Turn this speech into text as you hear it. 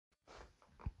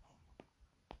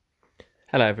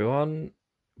Hello everyone.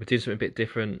 We're doing something a bit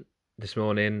different this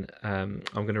morning. I'm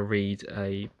going to read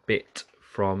a bit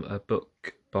from a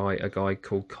book by a guy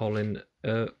called Colin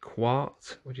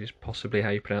Urquhart, which is possibly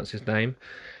how you pronounce his name.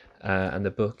 And the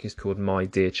book is called My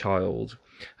Dear Child,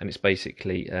 and it's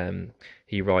basically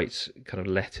he writes kind of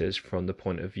letters from the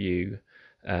point of view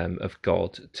of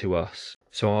God to us.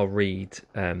 So I'll read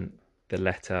the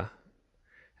letter,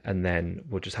 and then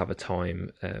we'll just have a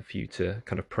time for you to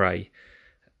kind of pray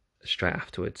straight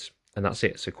afterwards. And that's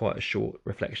it. So quite a short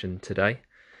reflection today.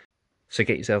 So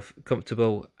get yourself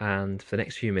comfortable, and for the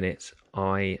next few minutes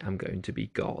I am going to be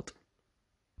God.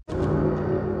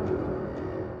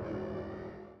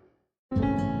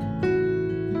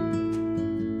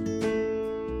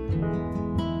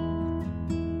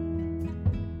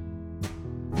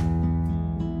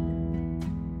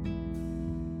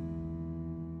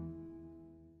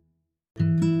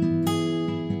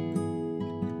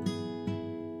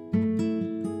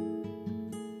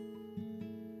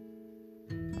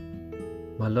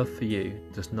 My love for you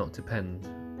does not depend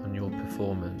on your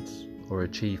performance or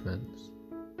achievements.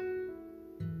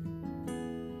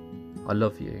 I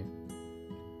love you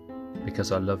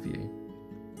because I love you.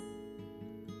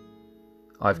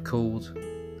 I've called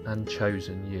and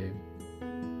chosen you.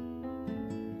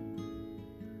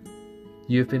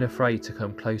 You have been afraid to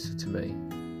come closer to me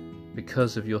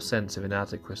because of your sense of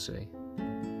inadequacy.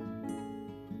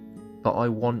 But I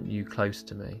want you close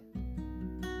to me.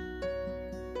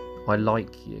 I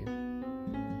like you.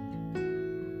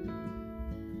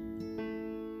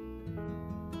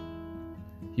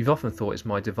 You've often thought it's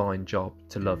my divine job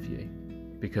to love you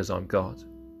because I'm God.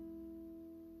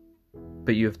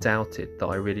 But you have doubted that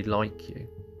I really like you.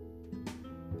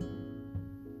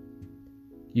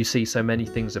 You see so many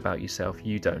things about yourself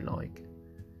you don't like.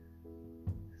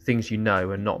 Things you know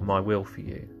are not my will for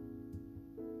you.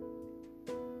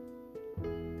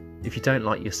 If you don't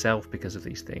like yourself because of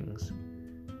these things,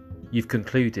 you've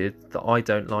concluded that I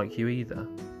don't like you either.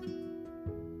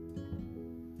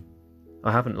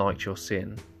 I haven't liked your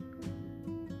sin,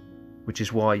 which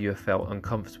is why you have felt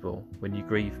uncomfortable when you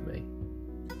grieve me.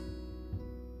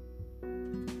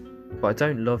 But I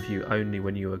don't love you only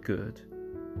when you are good.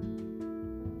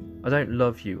 I don't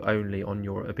love you only on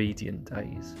your obedient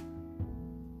days.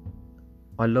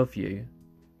 I love you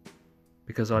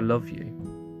because I love you.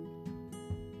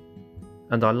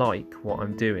 And I like what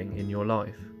I'm doing in your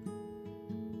life.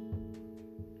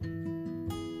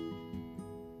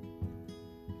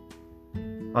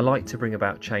 I like to bring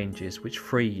about changes which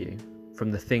free you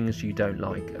from the things you don't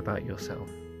like about yourself.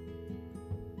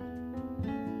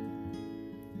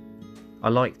 I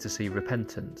like to see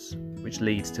repentance which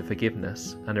leads to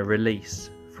forgiveness and a release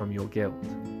from your guilt.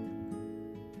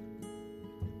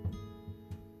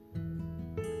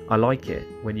 I like it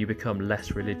when you become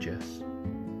less religious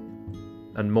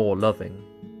and more loving.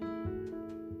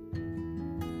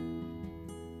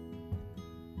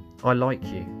 I like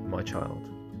you, my child.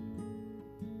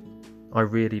 I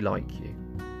really like you.